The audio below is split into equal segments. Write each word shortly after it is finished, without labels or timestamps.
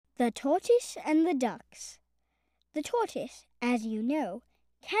The Tortoise and the Ducks. The tortoise, as you know,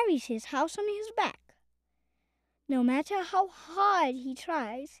 carries his house on his back. No matter how hard he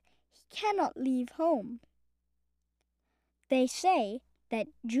tries, he cannot leave home. They say that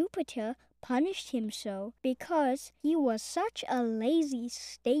Jupiter punished him so because he was such a lazy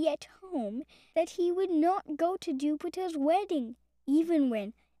stay-at-home that he would not go to Jupiter's wedding, even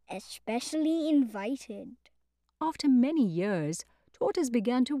when especially invited. After many years, Tortoise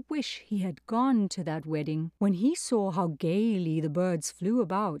began to wish he had gone to that wedding when he saw how gaily the birds flew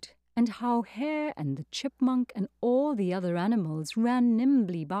about, and how Hare and the Chipmunk and all the other animals ran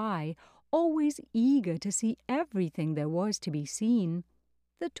nimbly by, always eager to see everything there was to be seen.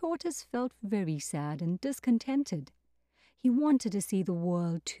 The Tortoise felt very sad and discontented. He wanted to see the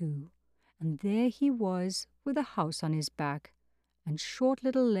world too, and there he was with a house on his back, and short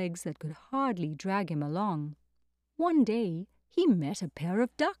little legs that could hardly drag him along. One day he met a pair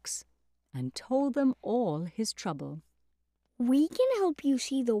of ducks and told them all his trouble. "We can help you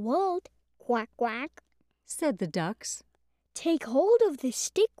see the world, quack, quack," said the ducks. "Take hold of this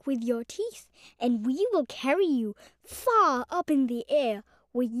stick with your teeth, and we will carry you far up in the air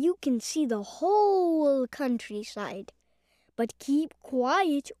where you can see the whole countryside. But keep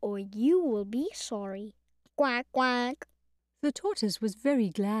quiet or you will be sorry. Quack, quack." The Tortoise was very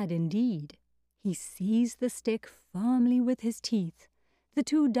glad indeed. He seized the stick firmly with his teeth. The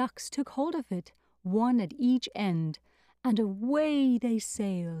two ducks took hold of it, one at each end, and away they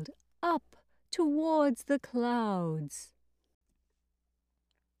sailed, up towards the clouds.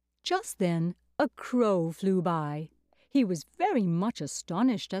 Just then a crow flew by. He was very much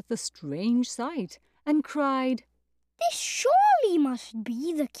astonished at the strange sight, and cried, "This surely must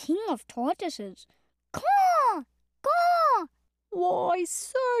be the king of tortoises. Caw! Caw!" "Why,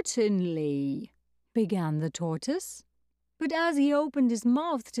 certainly," began the Tortoise. But as he opened his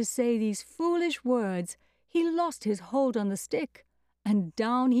mouth to say these foolish words, he lost his hold on the stick, and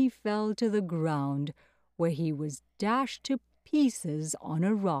down he fell to the ground, where he was dashed to pieces on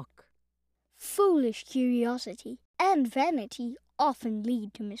a rock. Foolish curiosity and vanity often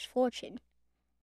lead to misfortune.